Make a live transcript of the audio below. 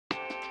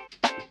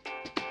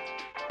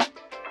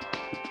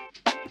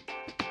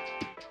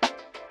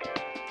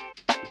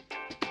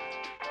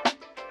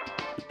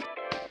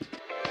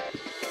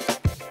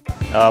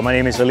My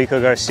name is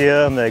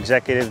Garcia. I'm the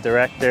Executive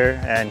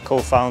Director and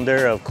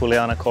co-founder of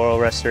Kuleana Coral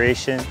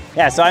Restoration.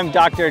 Yeah, so I'm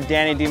Dr.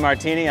 Danny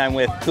DiMartini. I'm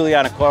with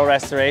Kuleana Coral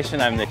Restoration.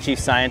 I'm the Chief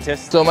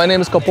Scientist. So my name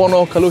is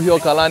Kapono Kaluhio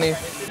Kalani.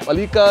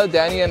 Malika,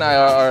 Danny, and I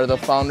are the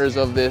founders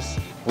of this.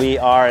 We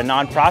are a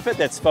nonprofit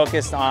that's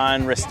focused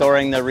on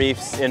restoring the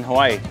reefs in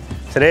Hawaii.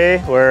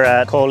 Today we're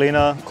at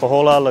Olina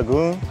Kohola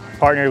Lagoon,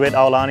 partnered with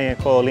Aulani and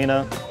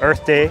Olina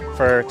Earth Day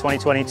for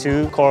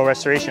 2022 Coral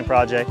Restoration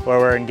Project, where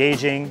we're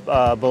engaging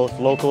both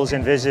locals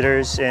and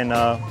visitors in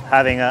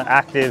having an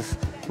active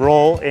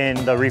role in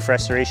the reef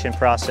restoration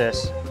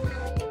process.